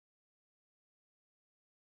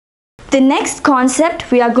The next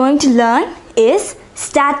concept we are going to learn is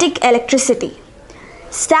static electricity.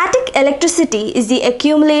 Static electricity is the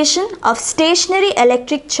accumulation of stationary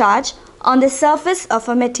electric charge on the surface of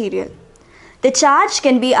a material. The charge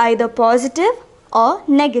can be either positive or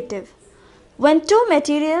negative. When two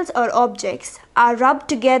materials or objects are rubbed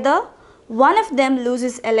together, one of them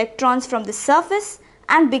loses electrons from the surface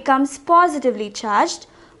and becomes positively charged,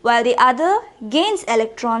 while the other gains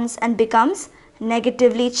electrons and becomes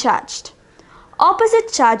negatively charged.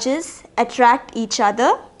 Opposite charges attract each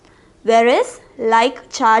other, whereas like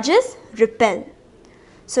charges repel.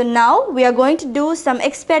 So now we are going to do some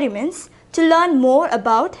experiments to learn more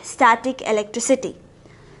about static electricity.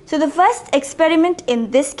 So the first experiment in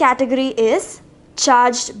this category is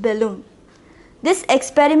charged balloon. This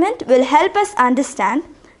experiment will help us understand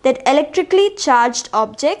that electrically charged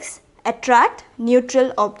objects attract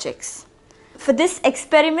neutral objects. For this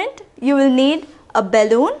experiment, you will need a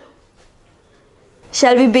balloon.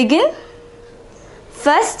 Shall we begin?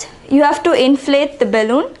 First, you have to inflate the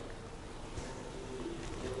balloon.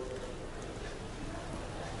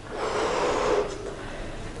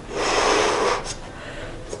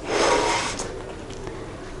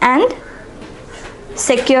 And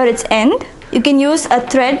secure its end. You can use a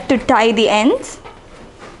thread to tie the ends.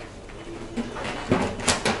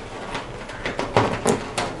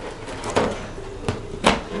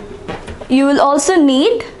 You will also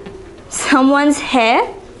need someone's hair.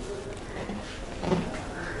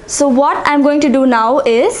 So what I'm going to do now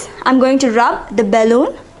is I'm going to rub the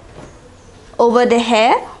balloon over the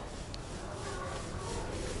hair.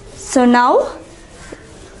 So now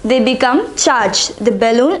they become charged, the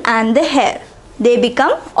balloon and the hair. They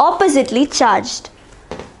become oppositely charged.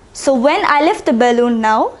 So when I lift the balloon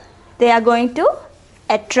now, they are going to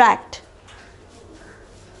attract.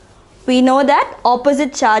 We know that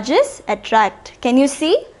opposite charges attract. Can you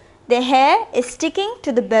see? The hair is sticking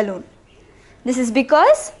to the balloon. This is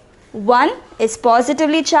because one is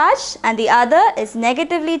positively charged and the other is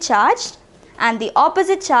negatively charged, and the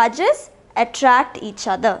opposite charges attract each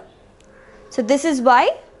other. So this is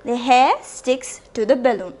why the hair sticks to the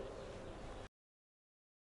balloon.